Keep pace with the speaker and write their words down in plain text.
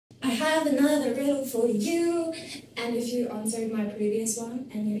have another riddle for you. And if you answered my previous one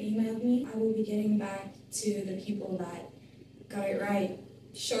and you emailed me, I will be getting back to the people that got it right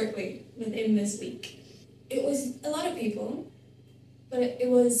shortly, within this week. It was a lot of people, but it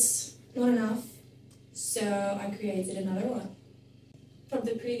was not enough, so I created another one. From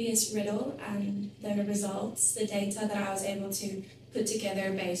the previous riddle and the results, the data that I was able to put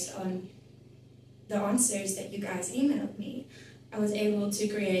together based on the answers that you guys emailed me, I was able to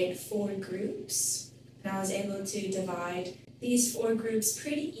create 4 groups, and I was able to divide these 4 groups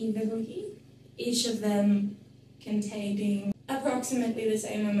pretty evenly, each of them containing approximately the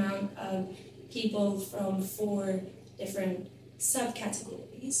same amount of people from 4 different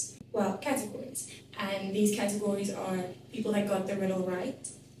subcategories. Well, categories. And these categories are people that got the riddle right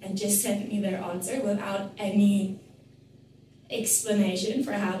and just sent me their answer without any explanation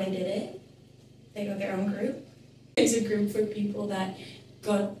for how they did it. They got their own group. There's a group for people that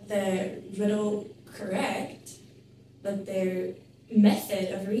got the riddle correct, but their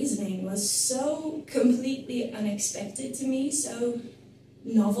method of reasoning was so completely unexpected to me, so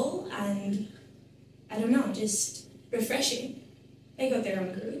novel and, I don't know, just refreshing. They got their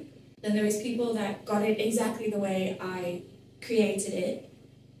own group. Then there was people that got it exactly the way I created it,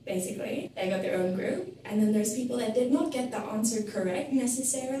 basically. They got their own group. And then there's people that did not get the answer correct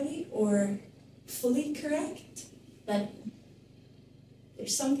necessarily, or fully correct, but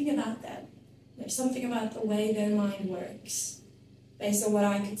there's something about that. There's something about the way their mind works, based on what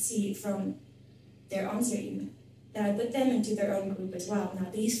I could see from their answer email, that I put them into their own group as well.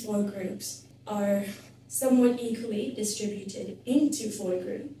 Now these 4 groups are somewhat equally distributed into 4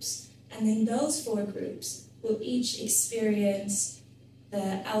 groups, and then those 4 groups will each experience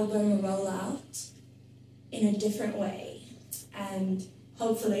the album rollout in a different way, and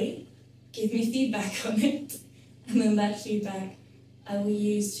hopefully give me feedback on it, and then that feedback I will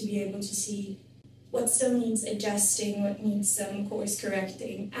use to be able to see what still needs adjusting, what needs some course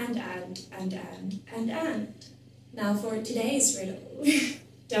correcting, and. Now for today's riddle,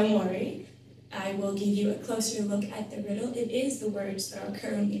 don't worry, I will give you a closer look at the riddle. It is the words that are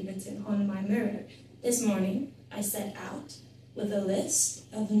currently written on my mirror. This morning, I set out with a list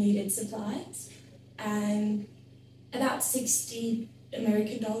of needed supplies and about 60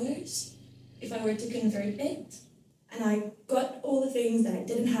 American dollars if I were to convert it. And I got all the things that I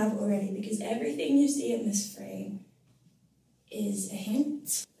didn't have already, because everything you see in this frame is a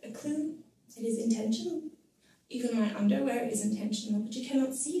hint, a clue. It is intentional. Even my underwear is intentional, but you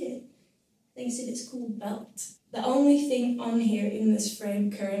cannot see it thanks to this cool belt. The only thing on here in this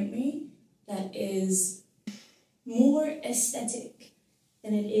frame currently that is more aesthetic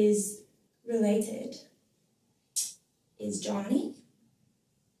than it is related is Johnny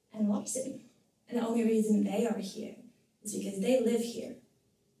and Lobson. And the only reason they are here is because they live here.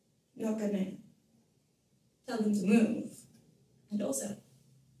 I'm not gonna tell them to move. And also,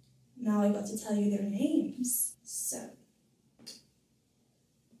 now I got to tell you their names. So,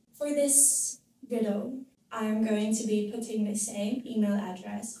 for this riddle, I am going to be putting the same email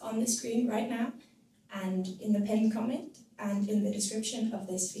address on the screen right now, and in the pinned comment, and in the description of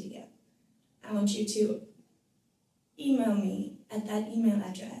this video. I want you to email me at that email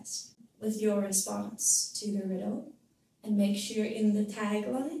address with your response to the riddle, and make sure in the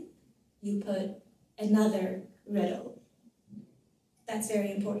tagline you put another riddle. That's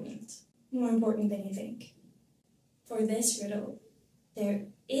very important, more important than you think. For this riddle, there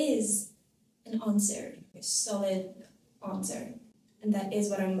is an answer, a solid answer, and that is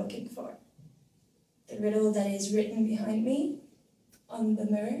what I'm looking for. The riddle that is written behind me on the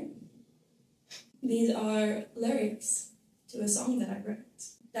mirror, these are lyrics to a song that I wrote.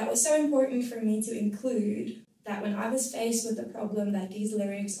 That was so important for me to include that when I was faced with the problem that these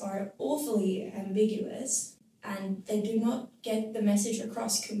lyrics are awfully ambiguous and they do not get the message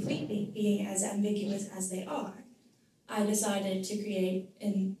across completely, being as ambiguous as they are, I decided to create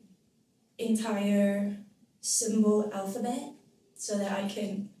an entire symbol alphabet so that I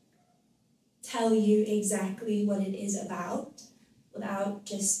can tell you exactly what it is about without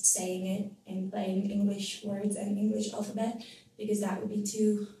just saying it in plain English words and English alphabet, because that would be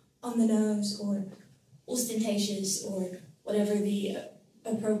too on the nose or ostentatious or whatever the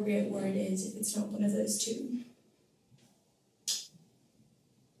appropriate word is if it's not one of those two.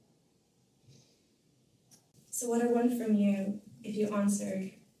 So what I want from you, if you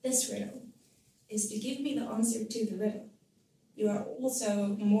answered this riddle, is to give me the answer to the riddle. You are also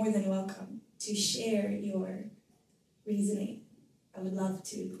more than welcome to share your reasoning. I would love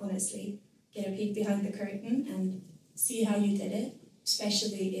to, honestly, get a peek behind the curtain and see how you did it,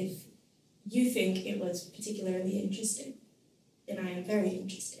 especially if you think it was particularly interesting. Then I am very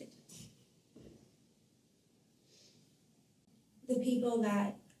interested. the people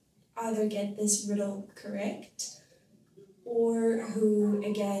that either get this riddle correct or who,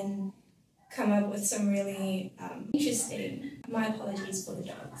 again, come up with some really interesting, my apologies for the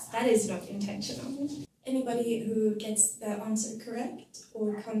dogs, that is not intentional. Anybody who gets the answer correct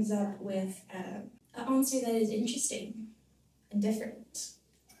or comes up with an answer that is interesting and different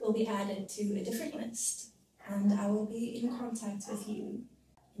will be added to a different list, and I will be in contact with you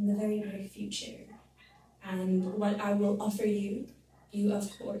in the very near future. And what I will offer you, you of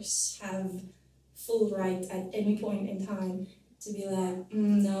course have full right at any point in time to be like,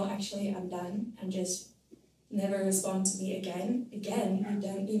 no, actually I'm done, and just never respond to me again. Again, you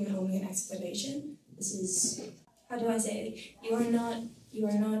don't even owe me an explanation. This is, how do I say it? You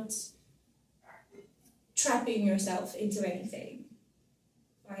are not trapping yourself into anything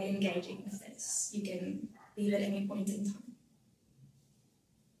by engaging with this. You can leave at any point in time.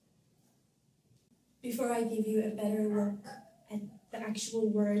 Before I give you a better look at the actual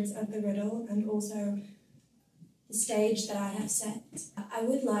words of the riddle and also the stage that I have set, I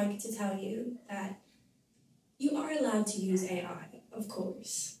would like to tell you that you are allowed to use AI, of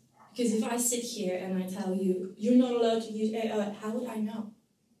course. Because if I sit here and I tell you, you're not allowed to use AI, how would I know?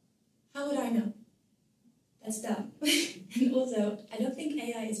 How would I know? That's dumb. And also, I don't think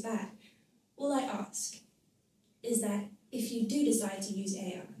AI is bad. All I ask is that if you do decide to use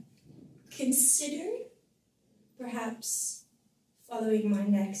AI, consider perhaps following my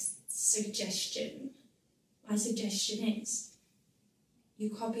next suggestion. My suggestion is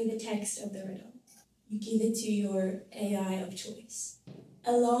you copy the text of the riddle. You give it to your AI of choice.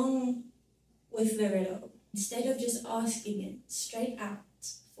 Along with the riddle, instead of just asking it straight out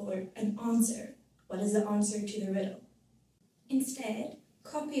for an answer, what is the answer to the riddle? Instead,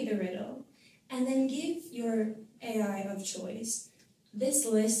 copy the riddle and then give your AI of choice this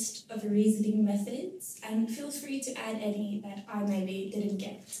list of reasoning methods, and feel free to add any that I maybe didn't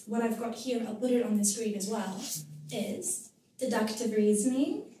get. What I've got here, I'll put it on the screen as well, is deductive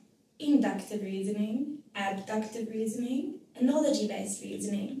reasoning, inductive reasoning, abductive reasoning, analogy-based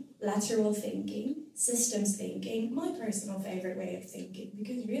reasoning, lateral thinking, systems thinking, my personal favorite way of thinking,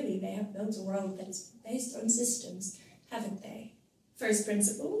 because really they have built a world that is based on systems, haven't they? First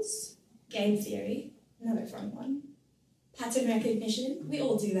principles, game theory, another fun one. Pattern recognition, we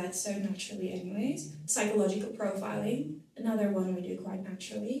all do that so naturally anyways. Psychological profiling, another one we do quite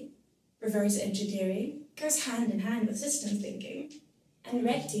naturally. Reverse engineering, goes hand in hand with systems thinking. And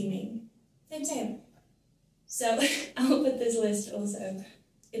red teaming, same. So I'll put this list also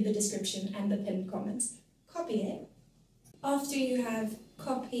in the description and the pinned comments. Copy it. After you have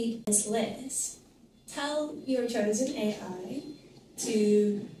copied this list, tell your chosen AI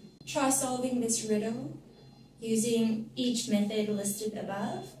to try solving this riddle using each method listed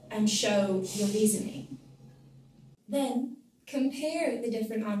above and show your reasoning. Then compare the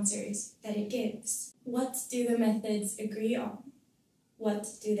different answers that it gives. What do the methods agree on? What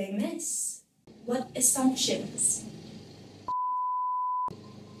do they miss? What assumptions?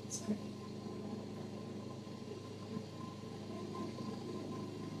 Sorry.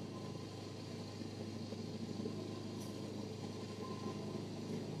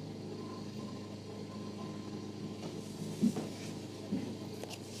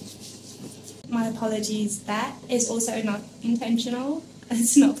 My apologies, that is also not intentional.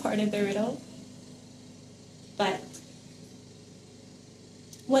 It's not part of the riddle. But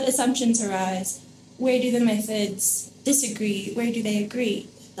what assumptions arise? Where do the methods disagree? Where do they agree?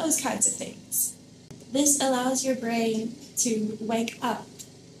 Those kinds of things. This allows your brain to wake up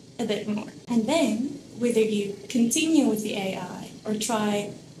a bit more. And then, whether you continue with the AI or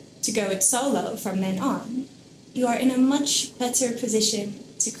try to go it solo from then on, you are in a much better position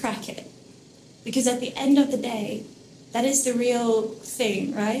to crack it. Because at the end of the day, that is the real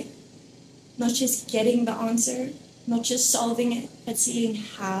thing, right? Not just getting the answer, not just solving it, but seeing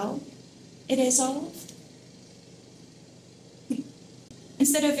how it is solved.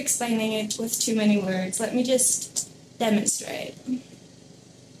 Instead of explaining it with too many words, let me just demonstrate.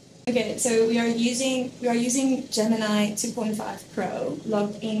 Okay, so we are using Gemini 2.5 Pro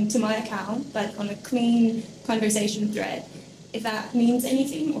logged into my account, but on a clean conversation thread. If that means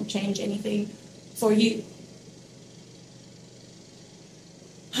anything or change anything for you.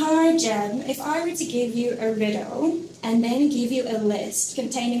 Hi Gem, if I were to give you a riddle and then give you a list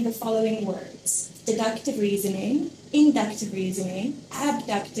containing the following words: deductive reasoning, inductive reasoning,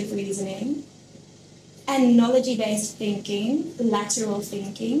 abductive reasoning, analogy-based thinking, lateral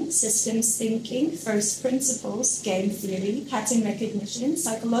thinking, systems thinking, first principles, game theory, pattern recognition,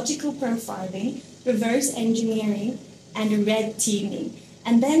 psychological profiling, reverse engineering, and red teaming.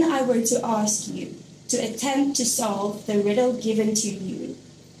 And then I were to ask you to attempt to solve the riddle given to you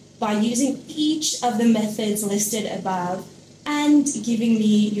by using each of the methods listed above and giving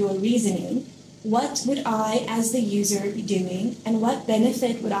me your reasoning. What would I, as the user, be doing, and what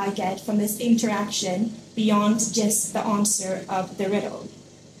benefit would I get from this interaction beyond just the answer of the riddle?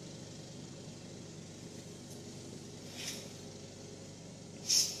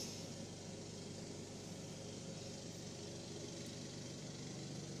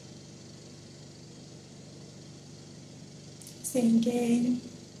 Thinking.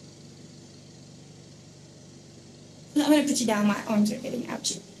 I'm going to put you down, my arms are getting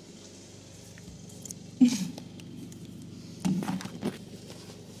ouchy. In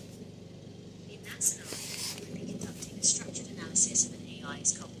that scenario, you would be conducting a structured analysis of an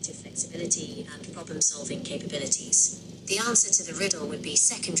AI's cognitive flexibility and problem-solving capabilities. The answer to the riddle would be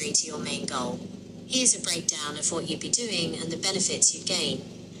secondary to your main goal. Here's a breakdown of what you'd be doing and the benefits you'd gain.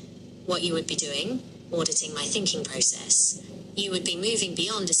 What you would be doing: auditing my thinking process. You would be moving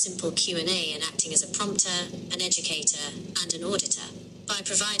beyond a simple Q&A and acting as a prompter, an educator, and an auditor. By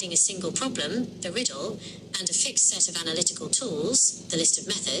providing a single problem, the riddle, and a fixed set of analytical tools, the list of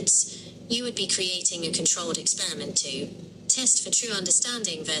methods, you would be creating a controlled experiment to test for true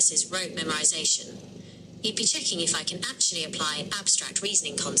understanding versus rote memorization. You'd be checking if I can actually apply abstract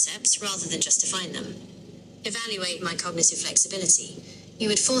reasoning concepts rather than just define them. Evaluate my cognitive flexibility. You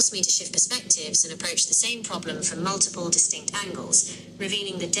would force me to shift perspectives and approach the same problem from multiple distinct angles,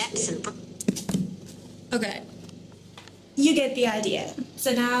 revealing the depth and... Okay. You get the idea.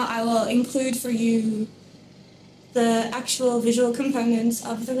 So now I will include for you the actual visual components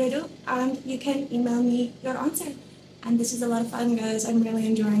of the riddle, and you can email me your answer. And this is a lot of fun, guys. I'm really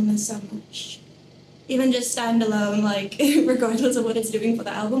enjoying this so much. Even just standalone, like, regardless of what it's doing for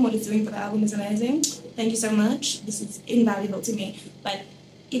the album, what it's doing for the album is amazing. Thank you so much. This is invaluable to me. But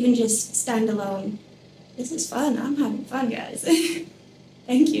even just standalone, this is fun. I'm having fun, guys.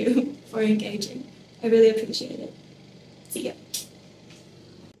 Thank you for engaging. I really appreciate it. See ya.